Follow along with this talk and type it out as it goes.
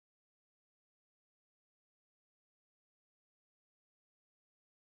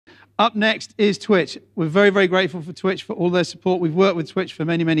Up next is Twitch. We're very, very grateful for Twitch for all their support. We've worked with Twitch for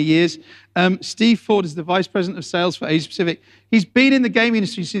many, many years. Steve Ford is the Vice President of Sales for Asia Pacific. He's been in the gaming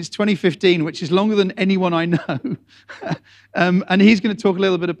industry since 2015, which is longer than anyone I know. And he's going to talk a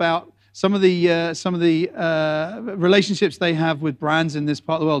little bit about some of the relationships they have with brands in this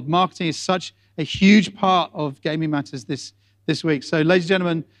part of the world. Marketing is such a huge part of Gaming Matters this week. So, ladies and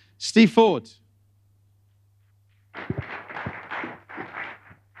gentlemen, Steve Ford.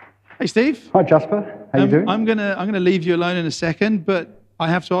 Hey, Steve. Hi, Jasper. How you doing? I'm gonna leave you alone in a second, but I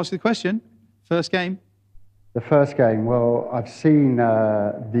have to ask you the question. First game. The first game. Well, I've seen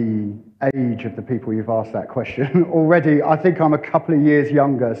the age of the people you've asked that question already. I think I'm a couple of years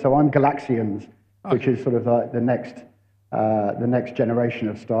younger, so I'm Galaxians, which is sort of like the next generation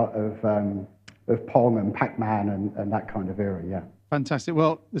of Pong and Pac-Man and that kind of era. Yeah. Fantastic.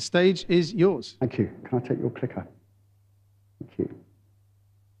 Well, the stage is yours. Thank you. Can I take your clicker? Thank you.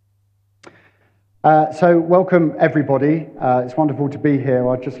 So welcome everybody. It's wonderful to be here.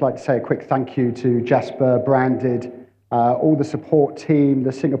 I'd just like to say a quick thank you to Jasper, Branded, all the support team,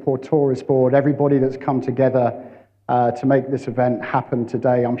 the Singapore Tourist Board, everybody that's come together to make this event happen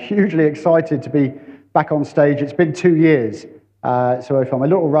today. I'm hugely excited to be back on stage. It's been 2 years, so if I'm a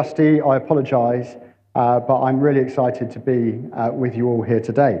little rusty, I apologize, but I'm really excited to be with you all here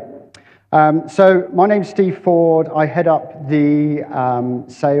today. So my name's Steve Ford. I head up the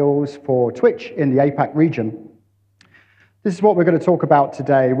sales for Twitch in the APAC region. This is what we're going to talk about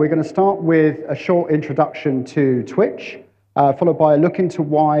today. We're going to start with a short introduction to Twitch, followed by a look into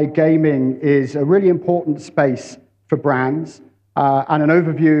why gaming is a really important space for brands, and an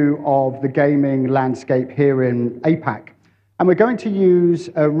overview of the gaming landscape here in APAC. And we're going to use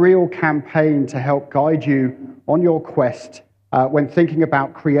a real campaign to help guide you on your quest when thinking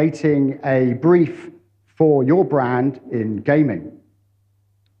about creating a brief for your brand in gaming.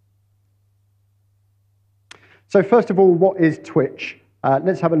 So first of all, what is Twitch?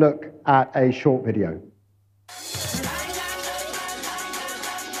 Let's have a look at a short video.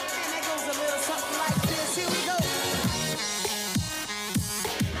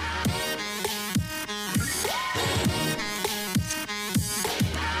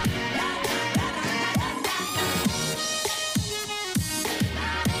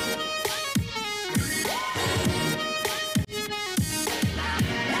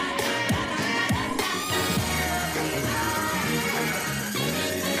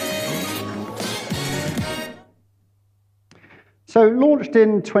 So launched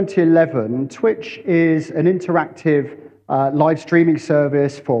in 2011, Twitch is an interactive live streaming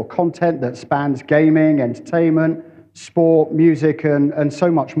service for content that spans gaming, entertainment, sport, music, and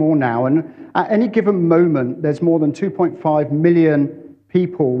so much more now. And at any given moment, there's more than 2.5 million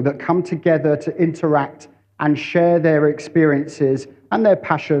people that come together to interact and share their experiences and their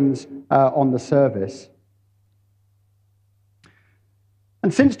passions on the service.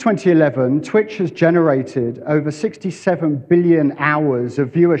 And since 2011, Twitch has generated over 67 billion hours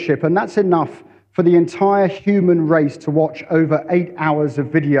of viewership, and that's enough for the entire human race to watch over 8 hours of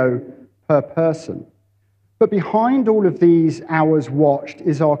video per person. But behind all of these hours watched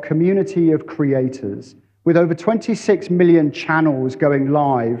is our community of creators, with over 26 million channels going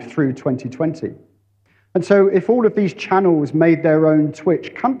live through 2020. And so if all of these channels made their own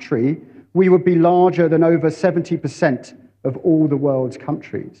Twitch country, we would be larger than over 70% of all the world's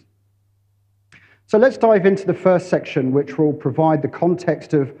countries. So let's dive into the first section, which will provide the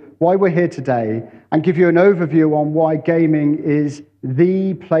context of why we're here today and give you an overview on why gaming is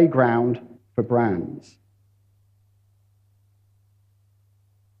the playground for brands.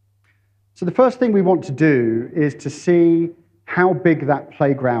 So the first thing we want to do is to see how big that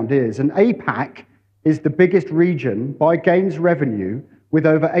playground is. And APAC is the biggest region by games revenue, with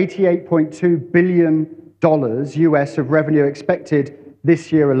over $88.2 billion US of revenue expected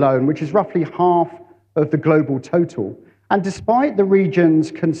this year alone, which is roughly half of the global total. And despite the region's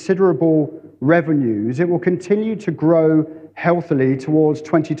considerable revenues, it will continue to grow healthily towards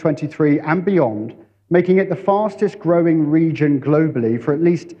 2023 and beyond, making it the fastest growing region globally for at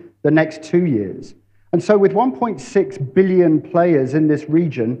least the next 2 years. And so with 1.6 billion players in this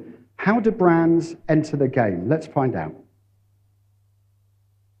region, how do brands enter the game? Let's find out.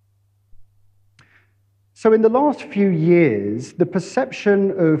 So in the last few years, the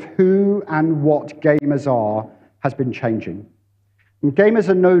perception of who and what gamers are has been changing. And gamers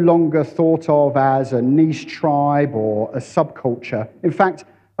are no longer thought of as a niche tribe or a subculture. In fact,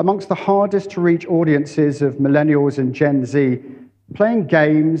 amongst the hardest to reach audiences of millennials and Gen Z, playing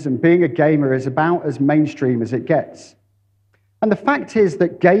games and being a gamer is about as mainstream as it gets. And the fact is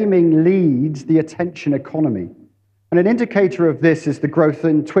that gaming leads the attention economy. And an indicator of this is the growth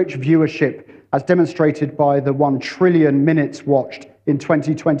in Twitch viewership, as demonstrated by the 1 trillion minutes watched in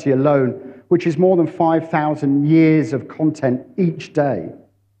 2020 alone, which is more than 5,000 years of content each day.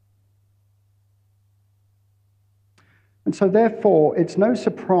 And so therefore, it's no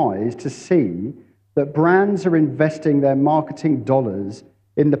surprise to see that brands are investing their marketing dollars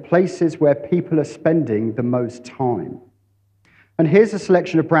in the places where people are spending the most time. And here's a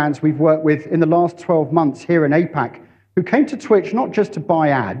selection of brands we've worked with in the last 12 months here in APAC, who came to Twitch not just to buy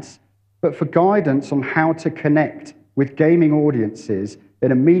ads, but for guidance on how to connect with gaming audiences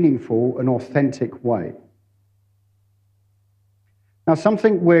in a meaningful and authentic way. Now,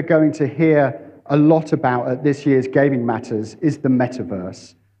 something we're going to hear a lot about at this year's Gaming Matters is the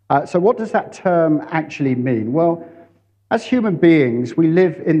metaverse. So what does that term actually mean? Well, as human beings, we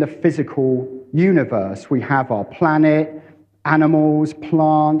live in the physical universe. We have our planet, animals,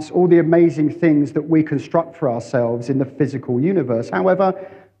 plants, all the amazing things that we construct for ourselves in the physical universe. However,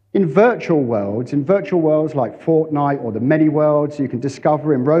 in virtual worlds like Fortnite or the many worlds you can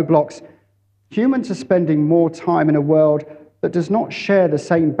discover in Roblox, humans are spending more time in a world that does not share the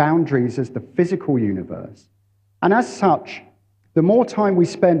same boundaries as the physical universe. And as such, the more time we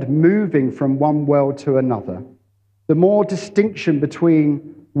spend moving from one world to another, the more distinction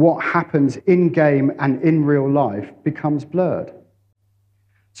between what happens in-game and in real life becomes blurred.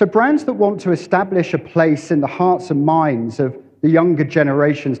 So brands that want to establish a place in the hearts and minds of the younger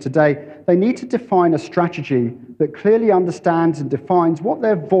generations today, they need to define a strategy that clearly understands and defines what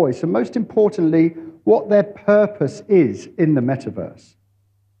their voice, and most importantly, what their purpose is in the metaverse.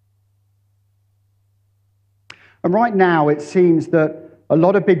 And right now, it seems that a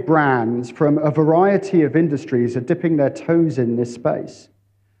lot of big brands from a variety of industries are dipping their toes in this space.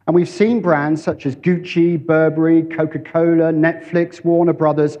 And we've seen brands such as Gucci, Burberry, Coca-Cola, Netflix, Warner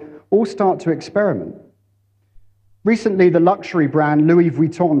Brothers all start to experiment. Recently, the luxury brand Louis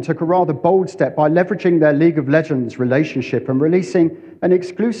Vuitton took a rather bold step by leveraging their League of Legends relationship and releasing an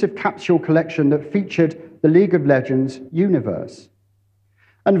exclusive capsule collection that featured the League of Legends universe.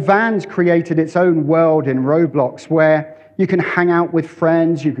 And Vans created its own world in Roblox where you can hang out with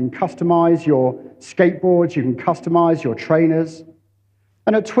friends, you can customize your skateboards, you can customize your trainers.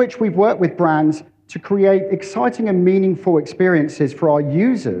 And at Twitch, we've worked with brands to create exciting and meaningful experiences for our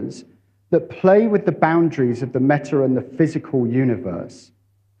users that play with the boundaries of the meta and the physical universe.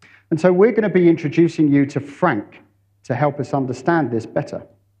 And so we're going to be introducing you to Frank to help us understand this better.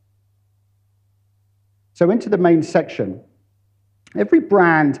 So into the main section. Every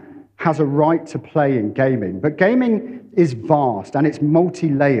brand has a right to play in gaming, but gaming is vast and it's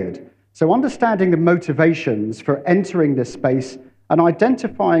multi-layered. So understanding the motivations for entering this space and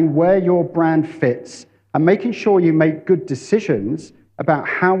identifying where your brand fits and making sure you make good decisions about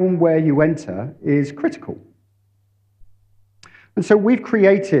how and where you enter is critical. And so we've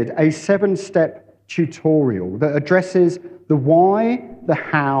created a 7-step tutorial that addresses the why, the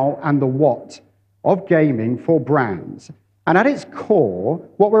how, and the what of gaming for brands. And at its core,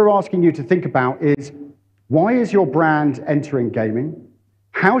 what we're asking you to think about is, why is your brand entering gaming?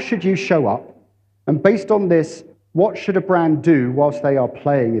 How should you show up? And based on this, what should a brand do whilst they are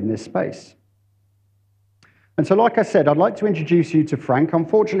playing in this space? And so, like I said, I'd like to introduce you to Frank.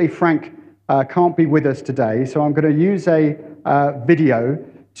 Unfortunately, Frank can't be with us today, so I'm going to use a video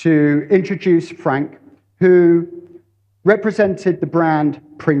to introduce Frank, who represented the brand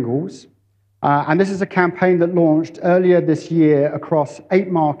Pringles. And this is a campaign that launched earlier this year across 8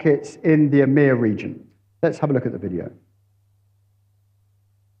 markets in the EMEA region. Let's have a look at the video.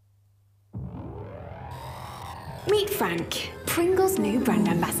 Meet Frank, Pringles' new brand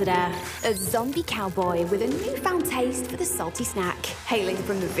ambassador, a zombie cowboy with a newfound taste for the salty snack, hailing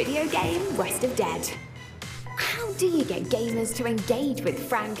from the video game West of Dead. How do you get gamers to engage with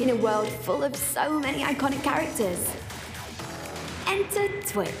Frank in a world full of so many iconic characters? Enter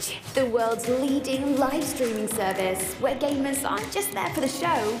Twitch, the world's leading live streaming service, where gamers aren't just there for the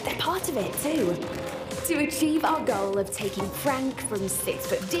show, they're part of it too. To achieve our goal of taking Frank from 6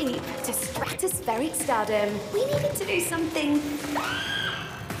 foot deep to stratospheric stardom, we needed to do something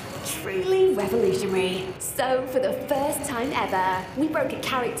truly revolutionary. So for the first time ever, we broke a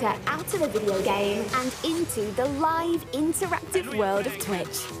character out of a video game and into the live interactive world of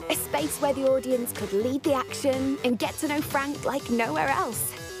Twitch. A space where the audience could lead the action and get to know Frank like nowhere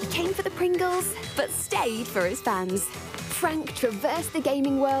else. He came for the Pringles, but stayed for his fans. Frank traversed the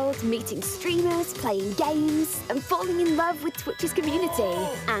gaming world, meeting streamers, playing games, and falling in love with Twitch's community.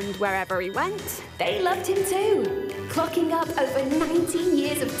 And wherever he went, they loved him too, clocking up over 19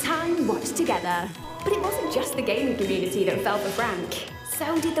 years of time watched together. But it wasn't just the gaming community that fell for Frank.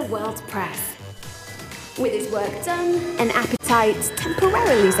 So did the world's press. With his work done and appetite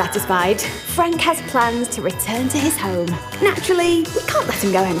temporarily satisfied, Frank has plans to return to his home. Naturally, we can't let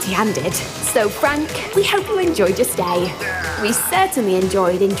him go empty-handed. So Frank, we hope you enjoyed your stay. We certainly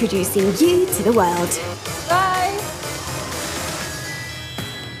enjoyed introducing you to the world. Bye!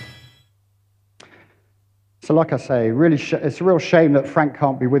 So like I say, it's a real shame that Frank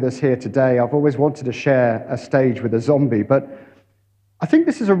can't be with us here today. I've always wanted to share a stage with a zombie, but I think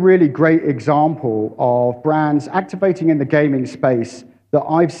this is a really great example of brands activating in the gaming space that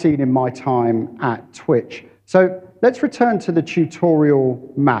I've seen in my time at Twitch. So let's return to the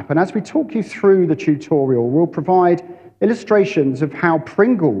tutorial map. And as we talk you through the tutorial, we'll provide illustrations of how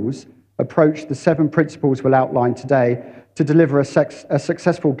Pringles approached the 7 principles we'll outline today to deliver a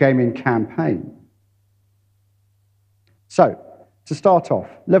successful gaming campaign. So, to start off,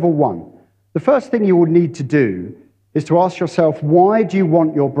 level 1. The first thing you will need to do is to ask yourself, why do you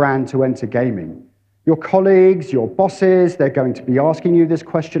want your brand to enter gaming? Your colleagues, your bosses, they're going to be asking you this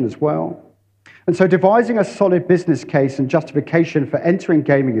question as well. And so devising a solid business case and justification for entering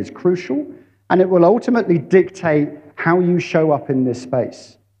gaming is crucial, and it will ultimately dictate how you show up in this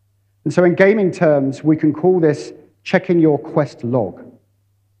space. And so in gaming terms, we can call this checking your quest log.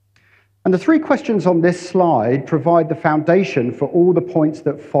 And the 3 questions on this slide provide the foundation for all the points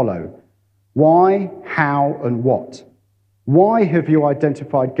that follow. Why, how, and what? Why have you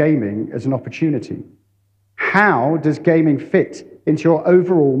identified gaming as an opportunity? How does gaming fit into your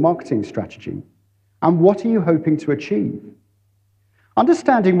overall marketing strategy? And what are you hoping to achieve?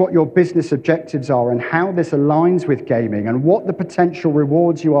 Understanding what your business objectives are and how this aligns with gaming and what the potential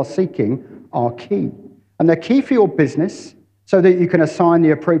rewards you are seeking are key. And they're key for your business so that you can assign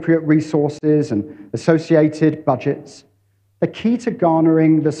the appropriate resources and associated budgets. They're key to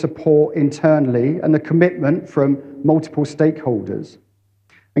garnering the support internally and the commitment from multiple stakeholders,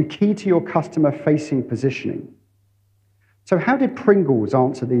 and key to your customer-facing positioning. So how did Pringles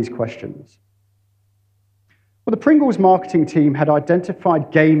answer these questions? Well, the Pringles marketing team had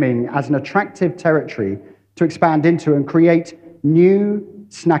identified gaming as an attractive territory to expand into and create new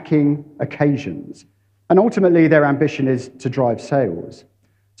snacking occasions. And ultimately, their ambition is to drive sales.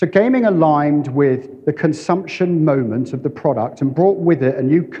 So gaming aligned with the consumption moment of the product and brought with it a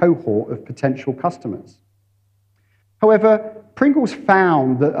new cohort of potential customers. However, Pringles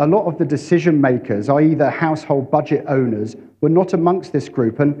found that a lot of the decision makers, i.e. the household budget owners, were not amongst this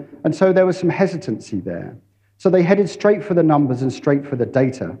group, and so there was some hesitancy there. So they headed straight for the numbers and straight for the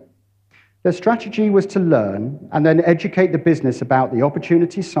data. Their strategy was to learn and then educate the business about the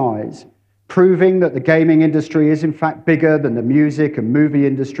opportunity size, proving that the gaming industry is in fact bigger than the music and movie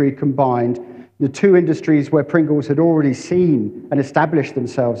industry combined, the 2 industries where Pringles had already seen and established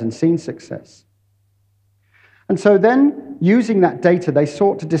themselves and seen success. And so then, using that data, they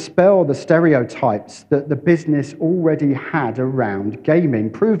sought to dispel the stereotypes that the business already had around gaming,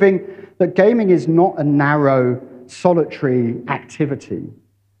 proving that gaming is not a narrow, solitary activity,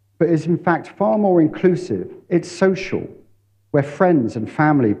 but is in fact far more inclusive. It's social, where friends and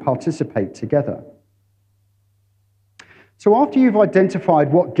family participate together. So after you've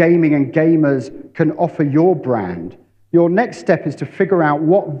identified what gaming and gamers can offer your brand, your next step is to figure out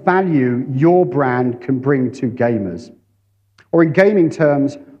what value your brand can bring to gamers. Or in gaming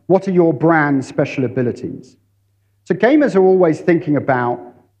terms, what are your brand's special abilities? So gamers are always thinking about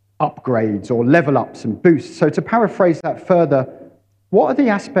upgrades or level ups and boosts. So to paraphrase that further, what are the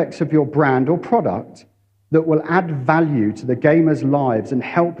aspects of your brand or product that will add value to the gamers' lives and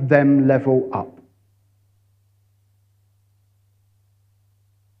help them level up?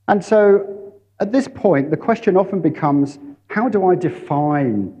 And so at this point, the question often becomes, how do I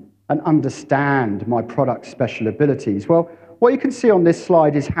define and understand my product's special abilities? Well, what you can see on this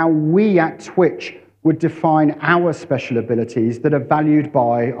slide is how we at Twitch would define our special abilities that are valued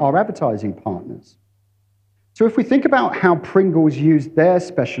by our advertising partners. So if we think about how Pringles used their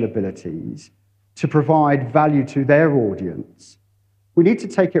special abilities to provide value to their audience, we need to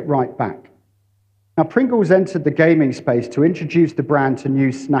take it right back. Now, Pringles entered the gaming space to introduce the brand to new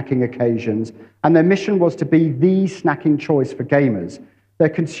snacking occasions, and their mission was to be the snacking choice for gamers. Their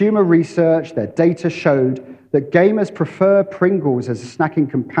consumer research, their data showed that gamers prefer Pringles as a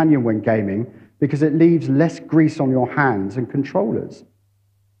snacking companion when gaming because it leaves less grease on your hands and controllers.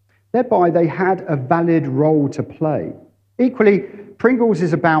 Thereby, they had a valid role to play. Equally, Pringles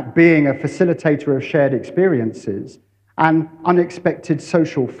is about being a facilitator of shared experiences and unexpected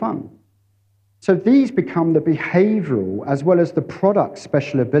social fun. So these become the behavioral as well as the product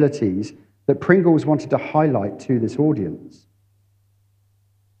special abilities that Pringles wanted to highlight to this audience.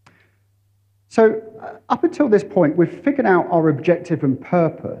 So up until this point, we've figured out our objective and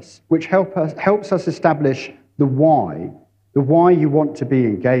purpose, which helps us establish the why you want to be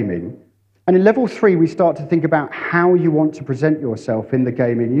in gaming. And in level 3, we start to think about how you want to present yourself in the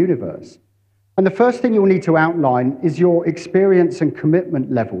gaming universe. And the first thing you'll need to outline is your experience and commitment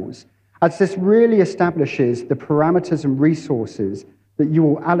levels, as this really establishes the parameters and resources that you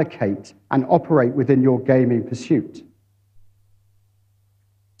will allocate and operate within your gaming pursuit.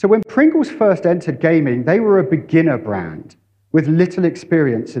 So when Pringles first entered gaming, they were a beginner brand with little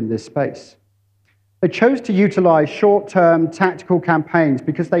experience in this space. They chose to utilize short-term tactical campaigns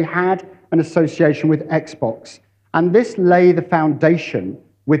because they had an association with Xbox, and this lay the foundation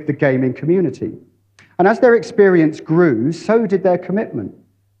with the gaming community. And as their experience grew, so did their commitment.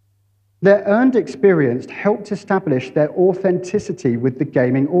 Their earned experience helped establish their authenticity with the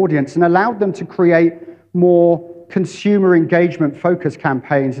gaming audience and allowed them to create more consumer engagement-focused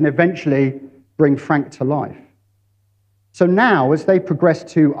campaigns and eventually bring Frank to life. So now, as they progress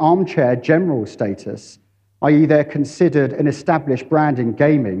to armchair general status, i.e. they're considered an established brand in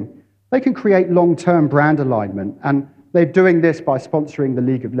gaming, they can create long-term brand alignment, and they're doing this by sponsoring the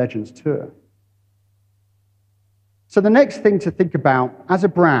League of Legends tour. So the next thing to think about as a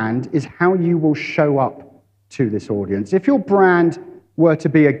brand is how you will show up to this audience. If your brand were to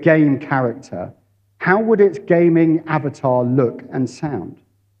be a game character, how would its gaming avatar look and sound?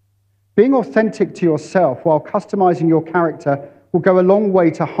 Being authentic to yourself while customizing your character will go a long way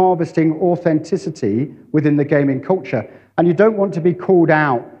to harvesting authenticity within the gaming culture. And you don't want to be called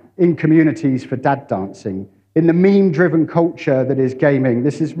out in communities for dad dancing. In the meme-driven culture that is gaming,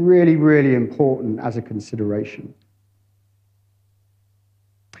 this is really, really important as a consideration.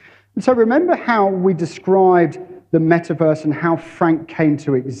 And so remember how we described the metaverse and how Frank came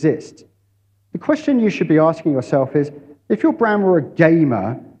to exist. The question you should be asking yourself is, if your brand were a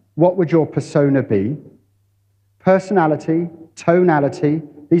gamer, what would your persona be? Personality, tonality,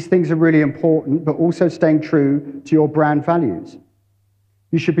 these things are really important, but also staying true to your brand values.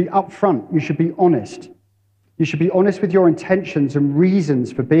 You should be upfront, you should be honest. You should be honest with your intentions and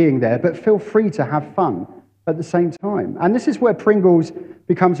reasons for being there, but feel free to have fun at the same time. And this is where Pringles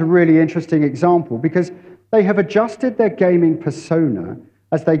becomes a really interesting example, because they have adjusted their gaming persona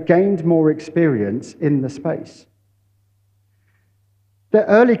as they gained more experience in the space. Their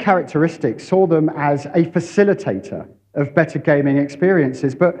early characteristics saw them as a facilitator of better gaming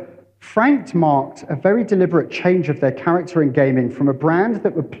experiences, but Frank marked a very deliberate change of their character in gaming from a brand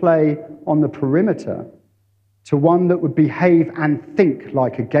that would play on the perimeter to one that would behave and think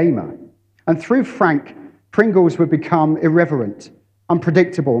like a gamer. And through Frank, Pringles would become irreverent,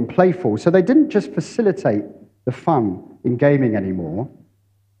 unpredictable, and playful. So they didn't just facilitate the fun in gaming anymore,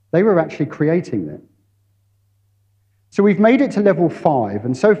 they were actually creating it. So we've made it to level 5,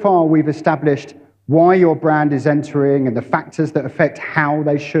 and so far we've established why your brand is entering and the factors that affect how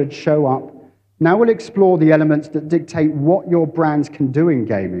they should show up. Now we'll explore the elements that dictate what your brands can do in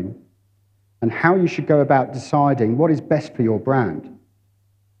gaming and how you should go about deciding what is best for your brand.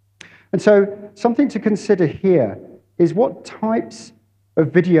 And so something to consider here is what types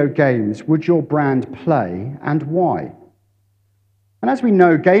of video games would your brand play and why? And as we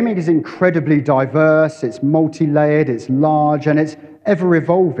know, gaming is incredibly diverse, it's multi-layered, it's large, and it's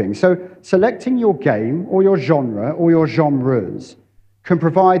ever-evolving. So selecting your game or your genre or your genres can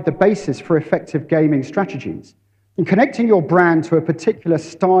provide the basis for effective gaming strategies. And connecting your brand to a particular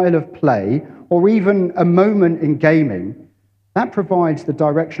style of play or even a moment in gaming, that provides the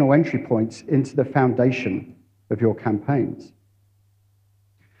directional entry points into the foundation of your campaigns.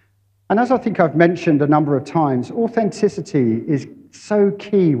 And as I think I've mentioned a number of times, authenticity is so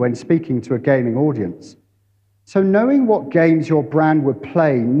key when speaking to a gaming audience. So knowing what games your brand would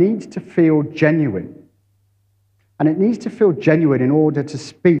play needs to feel genuine. And it needs to feel genuine in order to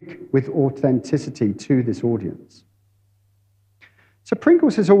speak with authenticity to this audience. So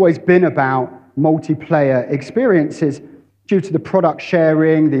Pringles has always been about multiplayer experiences due to the product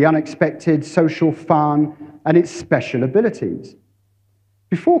sharing, the unexpected social fun, and its special abilities.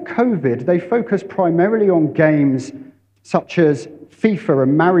 Before COVID, they focused primarily on games such as FIFA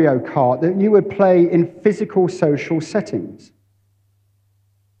and Mario Kart that you would play in physical social settings.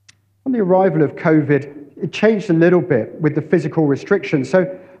 On the arrival of COVID, it changed a little bit with the physical restrictions,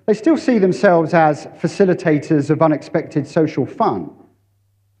 so they still see themselves as facilitators of unexpected social fun.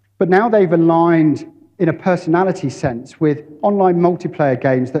 But now they've aligned in a personality sense with online multiplayer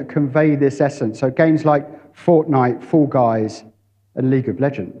games that convey this essence, so games like Fortnite, Fall Guys, and League of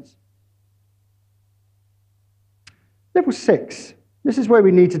Legends. Level 6, this is where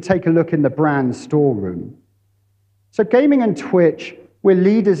we need to take a look in the brand storeroom. So gaming and Twitch we're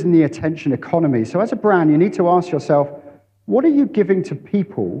leaders in the attention economy. So as a brand, you need to ask yourself, what are you giving to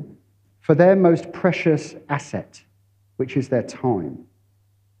people for their most precious asset, which is their time?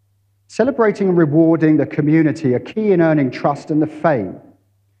 Celebrating and rewarding the community are key in earning trust and the fame.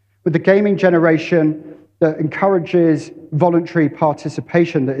 With the gaming generation that encourages voluntary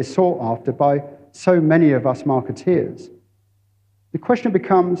participation that is sought after by so many of us marketeers, the question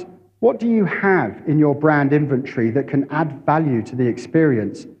becomes, what do you have in your brand inventory that can add value to the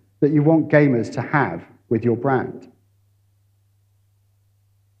experience that you want gamers to have with your brand?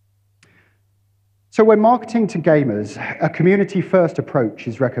 So when marketing to gamers, a community-first approach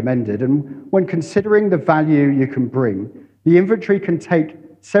is recommended, and when considering the value you can bring, the inventory can take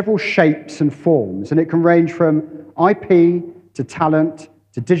several shapes and forms, and it can range from IP to talent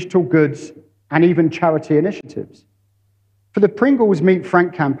to digital goods and even charity initiatives. For the Pringles Meet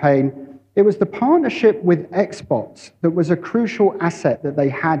Frank campaign, it was the partnership with Xbox that was a crucial asset that they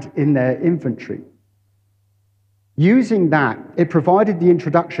had in their inventory. Using that, it provided the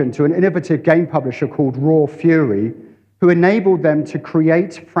introduction to an innovative game publisher called Raw Fury, who enabled them to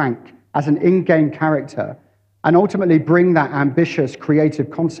create Frank as an in-game character and ultimately bring that ambitious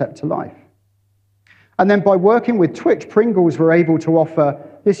creative concept to life. And then by working with Twitch, Pringles were able to offer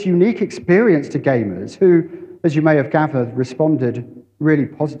this unique experience to gamers who, as you may have gathered, responded really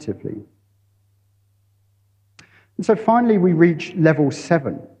positively. And so finally, we reach level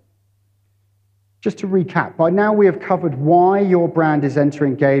 7. Just to recap, by now we have covered why your brand is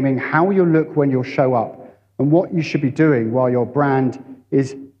entering gaming, how you'll look when you'll show up, and what you should be doing while your brand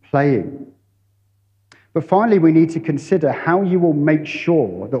is playing. But finally, we need to consider how you will make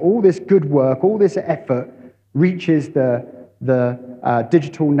sure that all this good work, all this effort, reaches the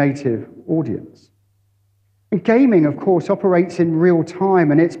digital native audience. And gaming, of course, operates in real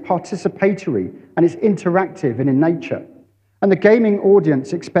time, and it's participatory, and it's interactive and in nature. And the gaming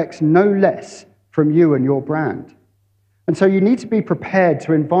audience expects no less from you and your brand. And so you need to be prepared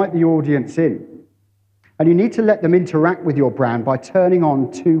to invite the audience in. And you need to let them interact with your brand by turning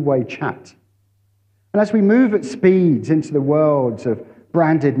on two-way chat. And as we move at speeds into the worlds of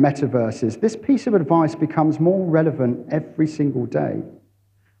branded metaverses, this piece of advice becomes more relevant every single day.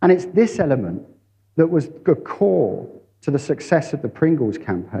 And it's this element that was the core to the success of the Pringles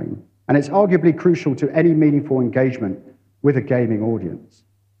campaign. And it's arguably crucial to any meaningful engagement with a gaming audience.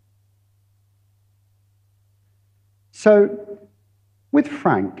 So, with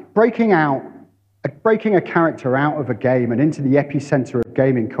Frank, breaking a character out of a game and into the epicenter of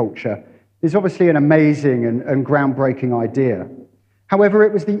gaming culture is obviously an amazing and groundbreaking idea. However,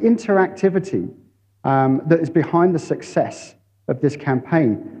 it was the interactivity that is behind the success of this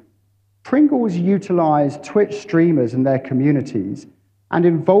campaign. Pringles utilized Twitch streamers and their communities and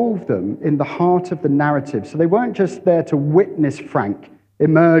involved them in the heart of the narrative. So they weren't just there to witness Frank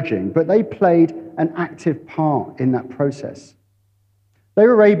emerging, but they played an active part in that process. They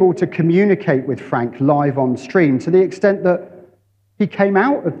were able to communicate with Frank live on stream to the extent that he came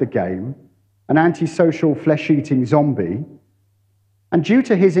out of the game an antisocial, flesh-eating zombie, and due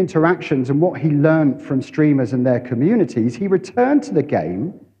to his interactions and what he learned from streamers and their communities, he returned to the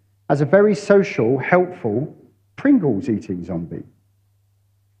game as a very social, helpful, Pringles-eating zombie.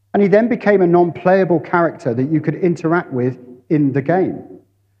 And he then became a non-playable character that you could interact with in the game.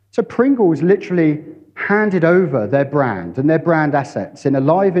 So Pringles literally handed over their brand and their brand assets in a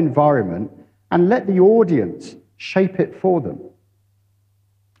live environment and let the audience shape it for them.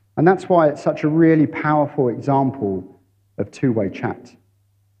 And that's why it's such a really powerful example of two-way chat.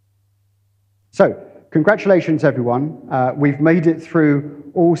 So, congratulations, everyone. We've made it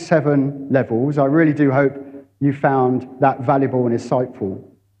through all 7 levels. I really do hope you found that valuable and insightful.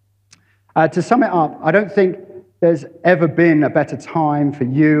 To sum it up, I don't think there's ever been a better time for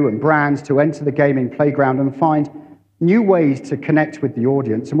you and brands to enter the gaming playground and find new ways to connect with the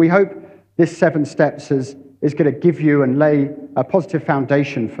audience. And we hope this 7 steps is going to give you and lay a positive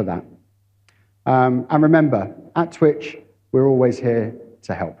foundation for that. And remember, at Twitch, we're always here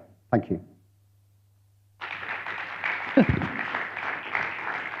to help. Thank you.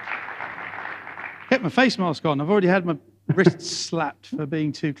 Kept my face mask on. I've already had my wrists slapped for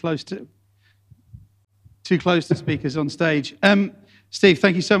being too close to speakers on stage. Steve,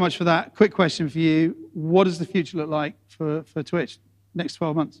 thank you so much for that. Quick question for you. What does the future look like for Twitch next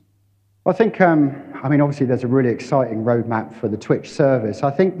 12 months? I think, obviously there's a really exciting roadmap for the Twitch service. I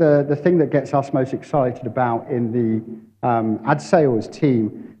think the thing that gets us most excited about in the ad sales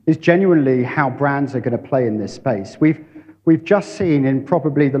team is genuinely how brands are going to play in this space. We've just seen in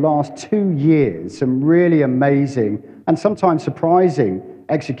probably the last 2 years some really amazing and sometimes surprising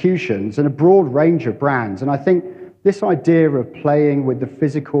executions and a broad range of brands. And I think this idea of playing with the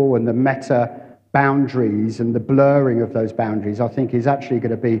physical and the meta boundaries and the blurring of those boundaries, I think is actually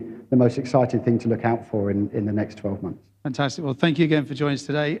going to be the most exciting thing to look out for in the next 12 months. Fantastic. Well, thank you again for joining us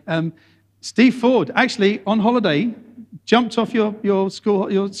today. Steve Ford, actually on holiday, jumped off your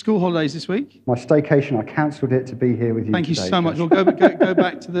school holidays this week. My staycation, I cancelled it to be here with you Thank today. you so much. We'll go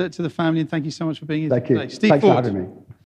back to the family, and thank you so much for being here Thank today. you. Steve Thanks Ford. for having me.